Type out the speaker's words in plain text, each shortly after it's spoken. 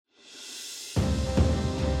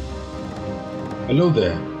Hello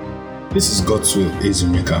there, this is God's Will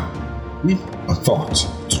Ezumika with a thought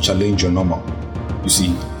to challenge your normal. You see,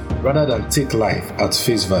 rather than take life at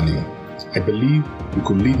face value, I believe you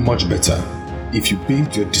could live much better if you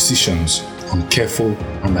based your decisions on careful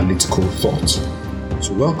analytical thought.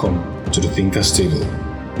 So welcome to the Thinker's Table.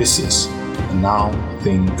 This is the Now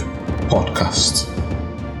Think podcast.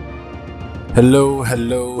 Hello.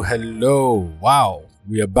 Wow,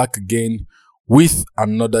 we are back again with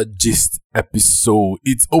another gist episode.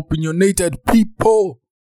 It's opinionated, people.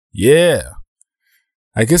 Yeah.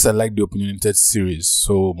 I guess I like the opinionated series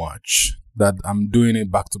so much that I'm doing it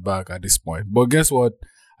back to back at this point. But guess what?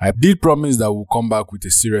 I did promise that we'll come back with a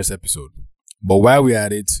serious episode. But while we're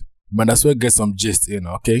at it, might as well get some gist in,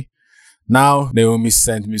 okay? Now, Naomi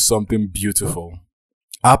sent me something beautiful.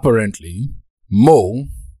 Apparently, Mo,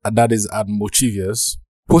 that is at Mochivius,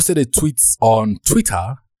 posted a tweet on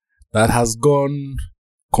Twitter that has gone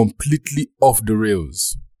completely off the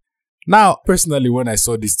rails. Now, personally, when I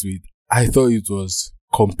saw this tweet, I thought it was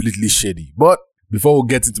completely shady. But before we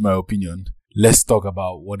get into my opinion, let's talk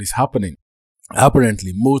about what is happening.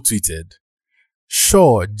 Apparently, Mo tweeted,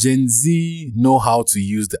 "Sure, Gen Z know how to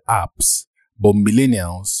use the apps, but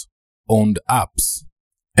millennials own the apps."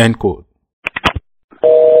 End quote.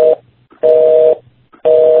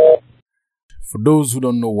 For those who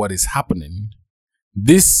don't know what is happening,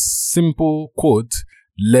 this simple quote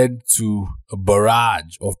led to a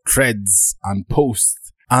barrage of threads and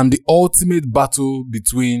posts and the ultimate battle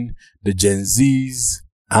between the Gen Zs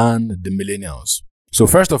and the millennials. So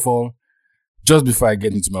first of all, just before I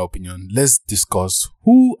get into my opinion, let's discuss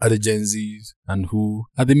who are the Gen Zs and who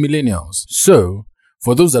are the millennials. So,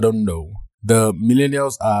 for those that don't know, the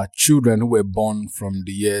millennials are children who were born from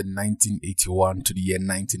the year 1981 to the year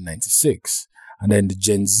 1996. And then the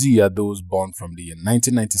Gen Z are those born from the year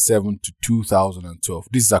 1997 to 2012.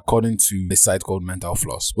 This is according to a site called Mental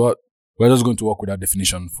Floss. But we're just going to work with that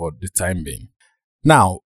definition for the time being.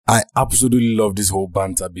 Now, I absolutely love this whole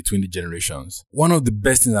banter between the generations. One of the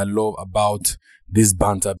best things I love about this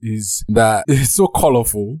banter is that it's so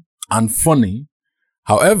colorful and funny.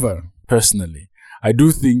 However, personally, I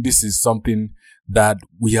do think this is something that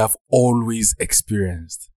we have always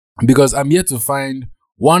experienced. Because I'm yet to find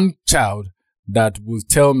one child that will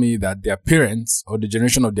tell me that their parents or the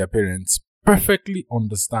generation of their parents perfectly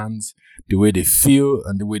understands the way they feel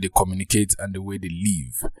and the way they communicate and the way they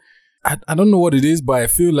live. I don't know what it is, but I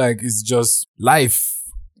feel like it's just life.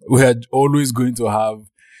 We are always going to have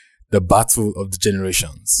the battle of the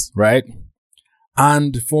generations, right?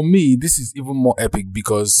 And for me, this is even more epic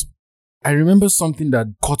because I remember something that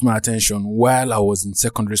caught my attention while I was in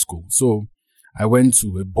secondary school. So I went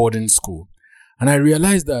to a boarding school and I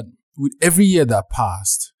realized that with every year that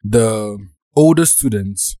passed, the older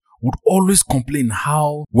students would always complain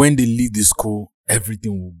how when they leave the school,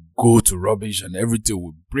 everything will go to rubbish and everything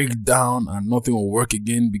will break down and nothing will work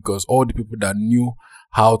again because all the people that knew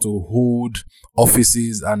how to hold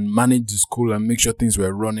offices and manage the school and make sure things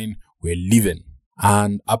were running were leaving.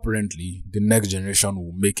 And apparently, the next generation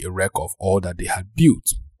will make a wreck of all that they had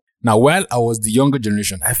built. Now, while I was the younger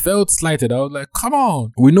generation, I felt slighted. I was like, come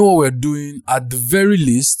on, we know what we're doing. At the very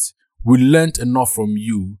least, we learned enough from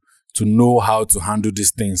you to know how to handle these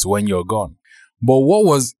things when you're gone. But what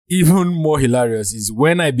was even more hilarious is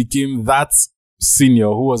when I became that senior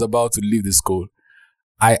who was about to leave the school,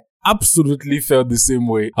 I absolutely felt the same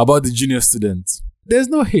way about the junior students. There's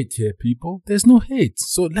no hate here, people. There's no hate.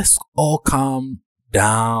 So let's all calm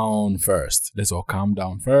down first.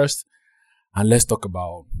 And let's talk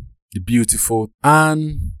about the beautiful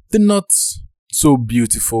and the not so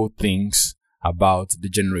beautiful things about the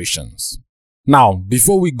generations. Now,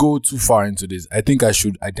 before we go too far into this, I think I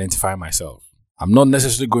should identify myself. I'm not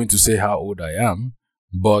necessarily going to say how old I am,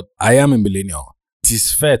 but I am a millennial. It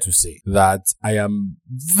is fair to say that I am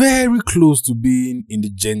very close to being in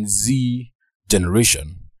the Gen Z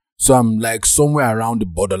generation. So I'm like somewhere around the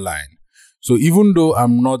borderline. So even though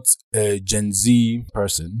I'm not a Gen Z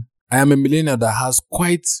person, I am a millennial that has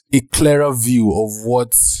quite a clearer view of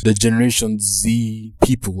what the Generation Z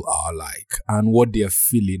people are like and what they are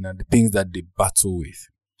feeling and the things that they battle with.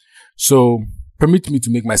 So permit me to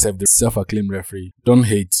make myself the self-acclaimed referee. Don't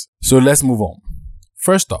hate. So let's move on.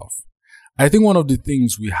 First off, I think one of the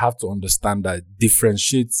things we have to understand that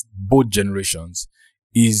differentiates both generations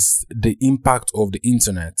is the impact of the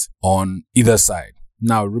internet on either side.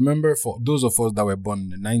 Now, remember, for those of us that were born in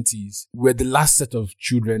the 90s, we're the last set of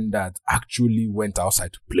children that actually went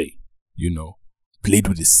outside to play, played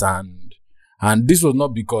with the sand. And this was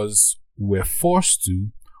not because we're forced to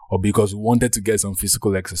or because we wanted to get some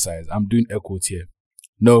physical exercise. I'm doing air quotes here.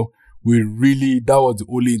 No, that was the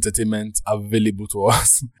only entertainment available to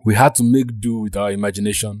us. We had to make do with our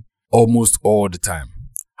imagination almost all the time.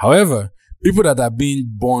 However, people that are being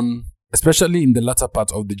born, especially in the latter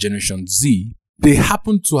part of the Generation Z, they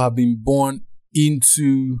happen to have been born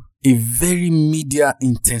into a very media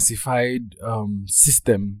intensified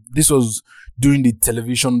system. This was during the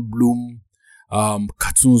television bloom.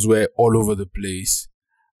 Cartoons were all over the place.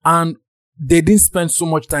 And they didn't spend so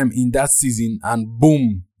much time in that season, and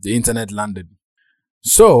boom, the internet landed.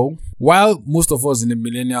 So, while most of us in the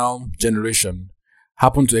millennial generation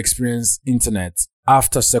happen to experience internet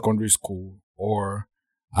after secondary school, or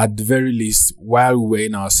at the very least while we were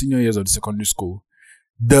in our senior years of the secondary school,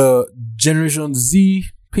 the Generation Z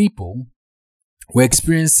people were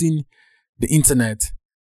experiencing the internet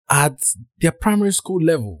at their primary school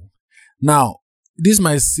level. Now, this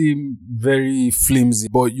might seem very flimsy,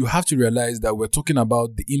 but you have to realize that we're talking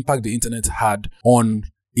about the impact the internet had on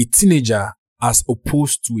a teenager as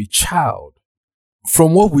opposed to a child.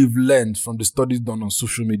 From what we've learned from the studies done on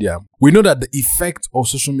social media, we know that the effect of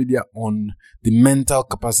social media on the mental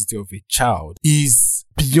capacity of a child is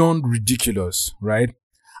beyond ridiculous, right?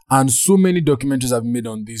 And so many documentaries have been made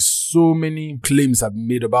on this. So many claims have been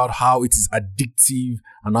made about how it is addictive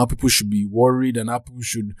and how people should be worried and how people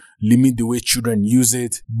should limit the way children use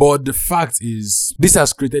it. But the fact is, this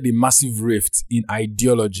has created a massive rift in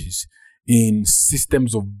ideologies, in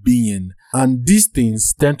systems of being. And these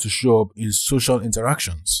things tend to show up in social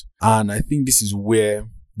interactions. And I think this is where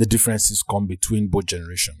the differences come between both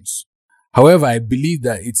generations. However, I believe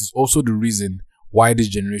that it is also the reason why these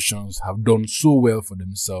generations have done so well for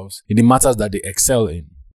themselves in the matters that they excel in.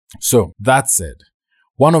 So, that said,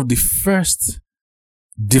 one of the first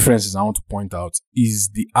differences I want to point out is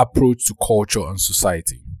the approach to culture and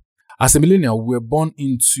society. As a millennial, we're born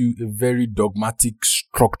into a very dogmatic,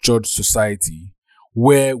 structured society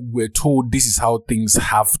where we're told this is how things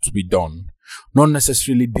have to be done. Not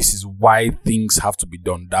necessarily this is why things have to be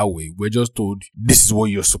done that way. We're just told this is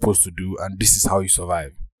what you're supposed to do and this is how you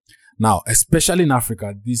survive. Now, especially in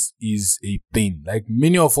Africa, this is a thing. Like,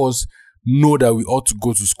 many of us know that we ought to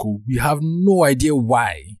go to school. We have no idea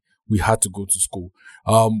why we had to go to school.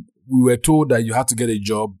 We were told that you have to get a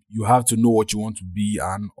job, you have to know what you want to be,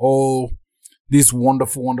 and all these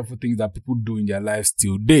wonderful, wonderful things that people do in their lives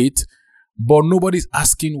till date. But nobody's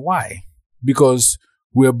asking why, because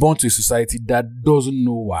we're born to a society that doesn't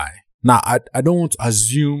know why. Now, I don't want to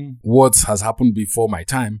assume what has happened before my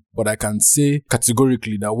time, but I can say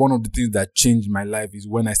categorically that one of the things that changed my life is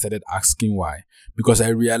when I started asking why. Because I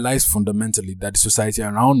realized fundamentally that the society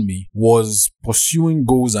around me was pursuing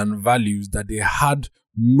goals and values that they had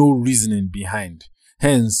no reasoning behind.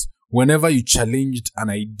 Hence, whenever you challenged an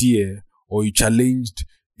idea or you challenged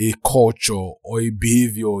a culture or a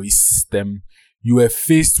behavior or a system, you were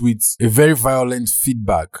faced with a very violent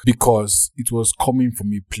feedback because it was coming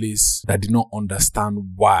from a place that did not understand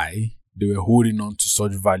why they were holding on to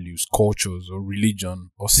such values, cultures, or religion,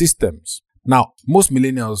 or systems. Now, most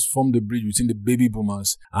millennials form the bridge between the baby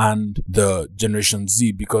boomers and the Generation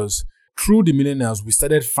Z because through the millennials, we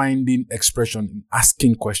started finding expression in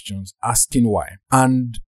asking questions, asking why.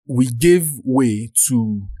 And we gave way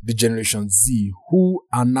to the Generation Z, who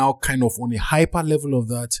are now kind of on a hyper level of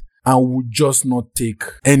that and would just not take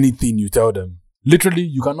anything you tell them. Literally,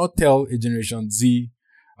 you cannot tell a Generation Z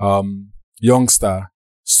youngster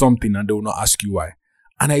something and they will not ask you why.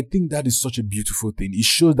 And I think that is such a beautiful thing. It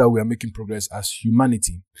shows that we are making progress as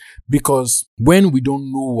humanity. Because when we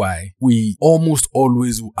don't know why, we almost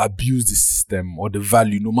always abuse the system or the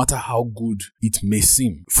value, no matter how good it may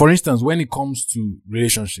seem. For instance, when it comes to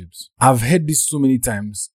relationships, I've heard this so many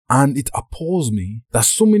times, and it appalls me that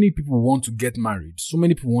so many people want to get married, so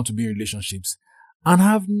many people want to be in relationships, and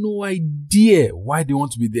have no idea why they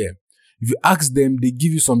want to be there. If you ask them, they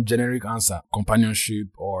give you some generic answer, companionship,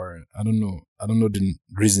 or I don't know the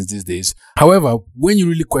reasons these days. However, when you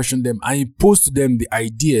really question them and you pose to them the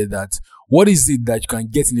idea that what is it that you can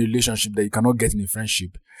get in a relationship that you cannot get in a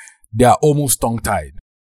friendship, they are almost tongue-tied.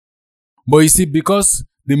 But you see, because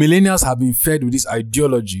the millennials have been fed with this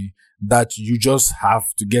ideology that you just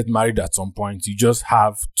have to get married at some point, you just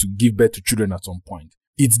have to give birth to children at some point.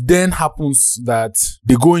 It then happens that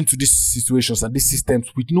they go into these situations and these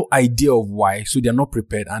systems with no idea of why, so they're not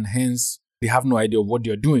prepared, and hence they have no idea of what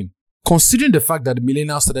they're doing. Considering the fact that the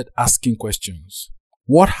millennials started asking questions,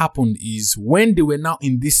 what happened is when they were now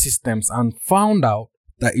in these systems and found out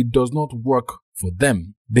that it does not work for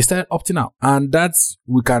them, they started opting out. And that's,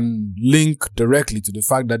 we can link directly to the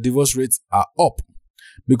fact that divorce rates are up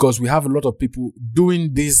because we have a lot of people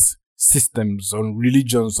doing these systems on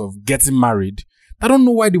religions of getting married I don't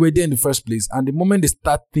know why they were there in the first place. And the moment they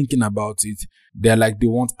start thinking about it, they're like, they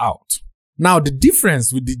want out. Now, the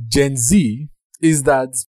difference with the Gen Z is that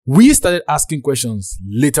we started asking questions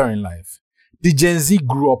later in life. The Gen Z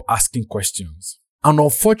grew up asking questions. And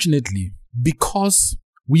unfortunately, because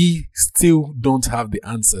we still don't have the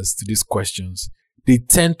answers to these questions, they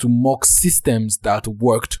tend to mock systems that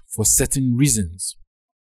worked for certain reasons.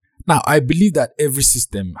 Now, I believe that every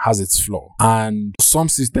system has its flaw, and some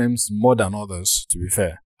systems more than others, to be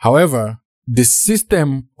fair. However, the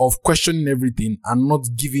system of questioning everything and not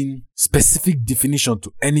giving specific definition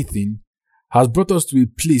to anything has brought us to a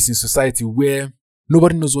place in society where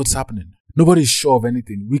nobody knows what's happening. Nobody is sure of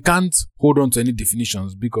anything. We can't hold on to any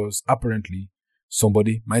definitions because apparently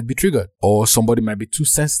somebody might be triggered or somebody might be too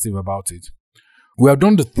sensitive about it. We have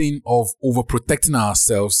done the thing of overprotecting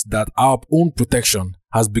ourselves that our own protection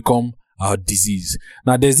has become our disease.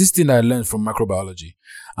 Now, there's this thing I learned from microbiology.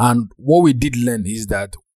 And what we did learn is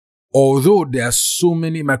that although there are so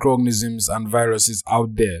many microorganisms and viruses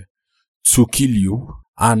out there to kill you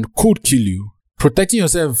and could kill you, protecting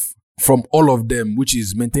yourself from all of them, which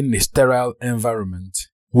is maintaining a sterile environment,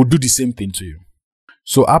 will do the same thing to you.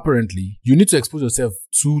 So apparently, you need to expose yourself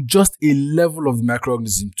to just a level of the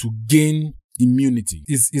microorganism to gain immunity.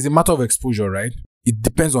 It's a matter of exposure, right? It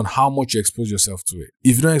depends on how much you expose yourself to it.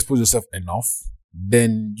 If you don't expose yourself enough,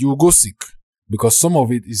 then you will go sick because some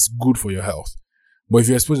of it is good for your health. But if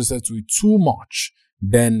you expose yourself to it too much,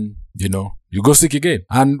 then, you go sick again.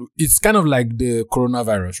 And it's kind of like the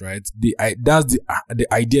coronavirus, right? That's the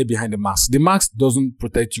idea behind the mask. The mask doesn't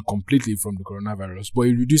protect you completely from the coronavirus, but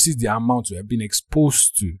it reduces the amount you have been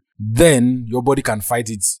exposed to. Then your body can fight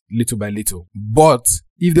it little by little. But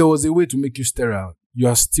if there was a way to make you sterile, you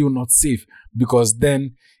are still not safe because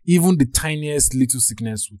then even the tiniest little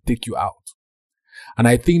sickness will take you out. And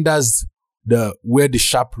I think that's where the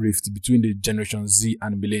sharp rift between the Generation Z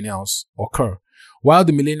and millennials occur. While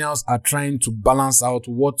the millennials are trying to balance out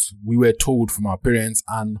what we were told from our parents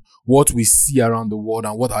and what we see around the world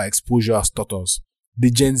and what our exposure has taught us,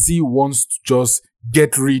 the Gen Z wants to just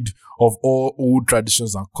get rid of all old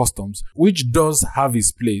traditions and customs, which does have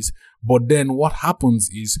its place. But then what happens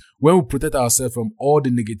is when we protect ourselves from all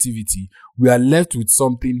the negativity, we are left with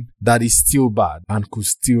something that is still bad and could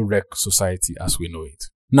still wreck society as we know it.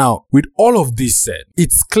 Now, with all of this said,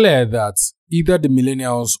 it's clear that either the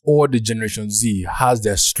millennials or the Generation Z has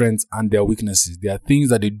their strengths and their weaknesses. There are things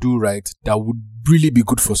that they do right that would really be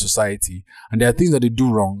good for society. And there are things that they do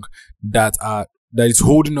wrong that is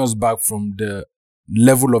holding us back from the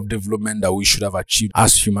level of development that we should have achieved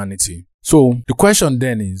as humanity. So the question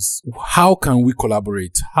then is, how can we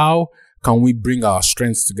collaborate? How can we bring our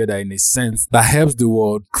strengths together in a sense that helps the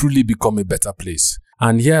world truly become a better place?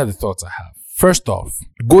 And here are the thoughts I have. First off,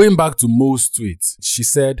 going back to Mo's tweet, she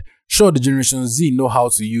said, sure, the Generation Z know how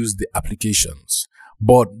to use the applications,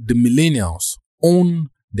 but the millennials own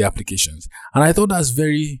the applications. And I thought that's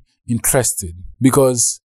very interesting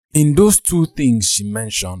because in those two things she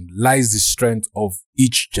mentioned lies the strength of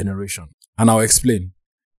each generation. And I'll explain.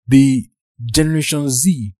 The Generation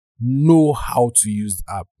Z know how to use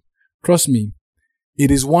the app. Trust me,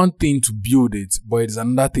 it is one thing to build it, but it is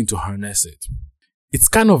another thing to harness it. It's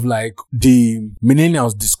kind of like the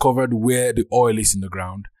millennials discovered where the oil is in the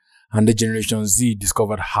ground and the Generation Z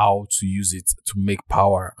discovered how to use it to make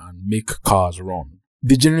power and make cars run.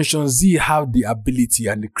 The Generation Z have the ability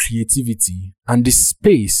and the creativity and the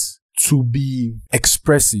space to be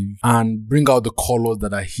expressive and bring out the colors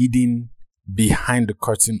that are hidden behind the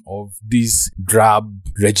curtain of this drab,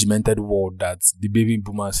 regimented world that the baby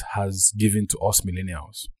boomers has given to us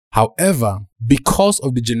millennials. However, because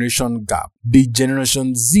of the generation gap, the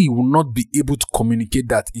Generation Z will not be able to communicate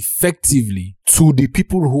that effectively to the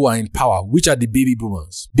people who are in power, which are the baby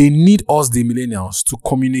boomers. They need us, the millennials, to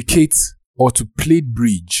communicate or to play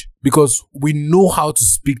bridge because we know how to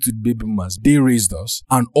speak to the baby boomers. They raised us.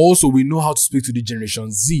 And also we know how to speak to the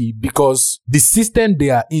Generation Z because the system they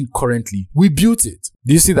are in currently, we built it.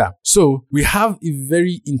 Do you see that? So we have a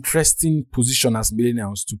very interesting position as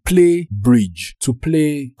millennials to play bridge, to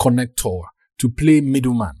play connector, to play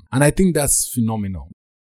middleman. And I think that's phenomenal.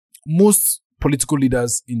 Most political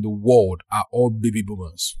leaders in the world are all baby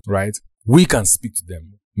boomers, right? We can speak to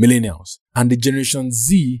them, millennials. And the Generation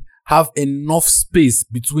Z have enough space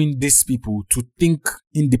between these people to think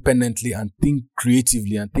independently and think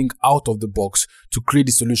creatively and think out of the box to create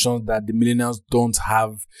the solutions that the millennials don't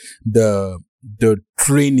have the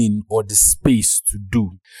training or the space to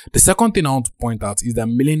do. The second thing I want to point out is that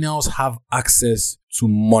millennials have access to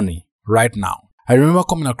money right now. I remember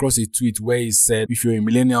coming across a tweet where he said, if you're a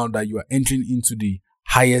millennial, that you are entering into the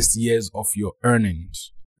highest years of your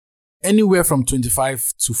earnings. anywhere from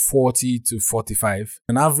 25 to 40 to 45,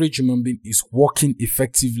 an average human being is working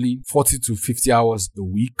effectively 40 to 50 hours a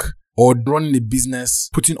week, or running a business,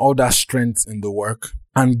 putting all that strength in the work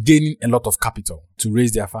and gaining a lot of capital to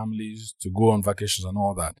raise their families, to go on vacations and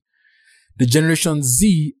all that. The Generation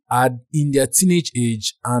Z are in their teenage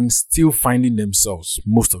age and still finding themselves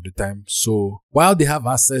most of the time. So while they have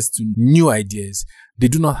access to new ideas, they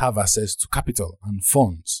do not have access to capital and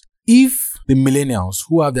funds. If the millennials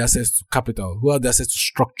who have the access to capital, who have the access to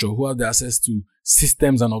structure, who have the access to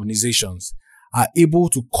systems and organizations are able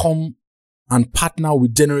to come and partner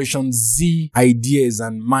with Generation Z ideas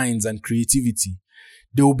and minds and creativity,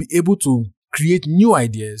 they will be able to create new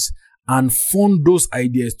ideas and fund those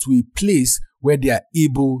ideas to a place where they are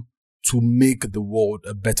able to make the world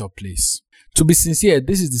a better place. To be sincere,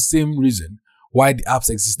 this is the same reason why the apps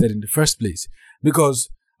existed in the first place. Because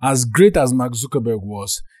as great as Mark Zuckerberg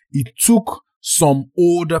was, it took some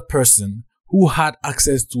older person who had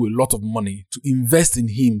access to a lot of money to invest in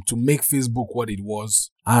him to make Facebook what it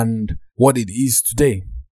was and what it is today.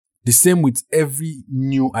 The same with every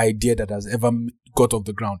new idea that has ever got off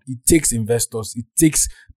the ground. It takes investors. It takes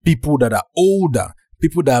people that are older,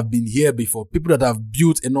 people that have been here before, people that have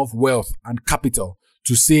built enough wealth and capital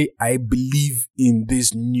to say, I believe in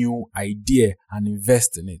this new idea and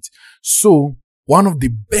invest in it. So one of the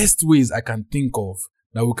best ways I can think of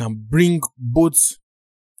that we can bring both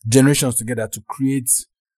generations together to create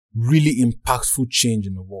really impactful change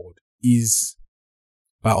in the world is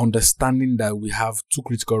by understanding that we have two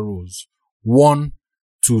critical roles. One,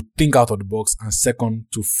 to think out of the box, and second,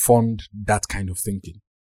 to fund that kind of thinking.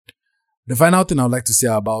 The final thing I would like to say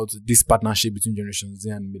about this partnership between Generation Z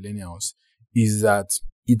and millennials is that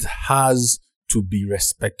it has to be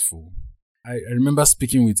respectful. I remember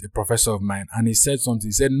speaking with a professor of mine and he said something.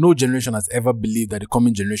 He said, no generation has ever believed that the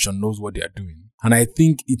coming generation knows what they are doing. And I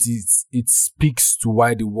think it speaks to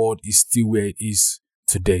why the world is still where it is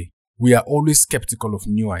today. We are always skeptical of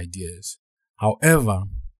new ideas. However,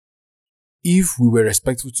 if we were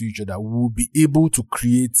respectful to each other, we will be able to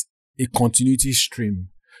create a continuity stream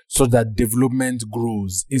so that development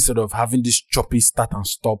grows instead of having this choppy start and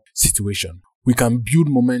stop situation. We can build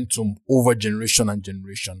momentum over generation and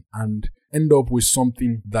generation and end up with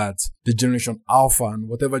something that the generation alpha and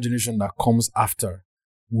whatever generation that comes after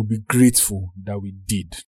will be grateful that we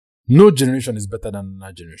did. No generation is better than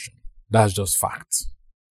another generation. That's just fact.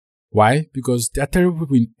 Why? Because there are terrible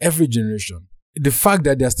people in every generation. The fact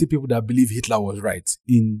that there are still people that believe Hitler was right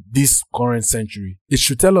in this current century, it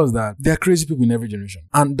should tell us that there are crazy people in every generation.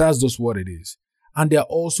 And that's just what it is. And there are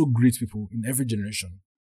also great people in every generation.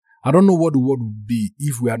 I don't know what the world would be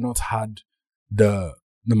if we had not had the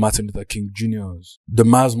Martin Luther King Jr.'s, the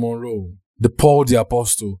Miles Monroe, the Paul the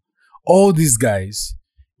Apostle, all these guys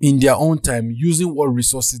in their own time, using what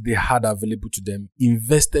resources they had available to them,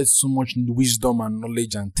 invested so much wisdom and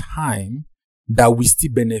knowledge and time that we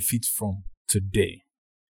still benefit from today.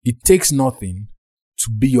 It takes nothing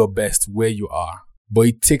to be your best where you are, but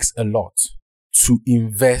it takes a lot to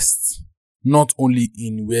invest not only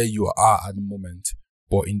in where you are at the moment,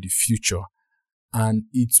 but in the future. And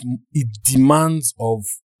it demands of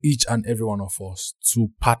each and every one of us to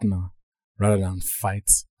partner rather than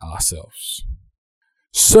fight ourselves.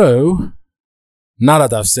 So, now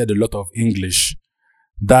that I've said a lot of English,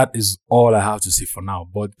 that is all I have to say for now.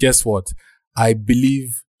 But guess what? I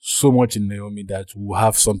believe so much in Naomi that we'll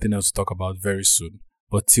have something else to talk about very soon.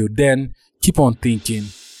 But till then, keep on thinking,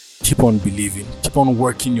 keep on believing, keep on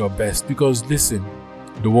working your best. Because listen,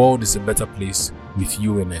 the world is a better place with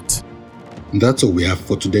you in it. That's all we have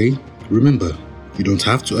for today. Remember, you don't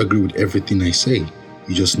have to agree with everything I say.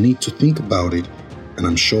 You just need to think about it, and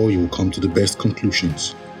I'm sure you will come to the best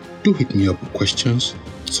conclusions. Do hit me up with questions,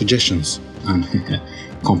 suggestions, and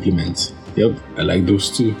compliments. Yep, I like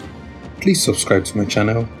those too. Please subscribe to my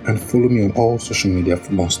channel and follow me on all social media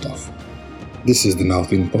for more stuff. This is the Now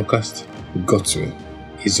Think Podcast with Godswill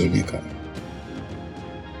Ezeonieka.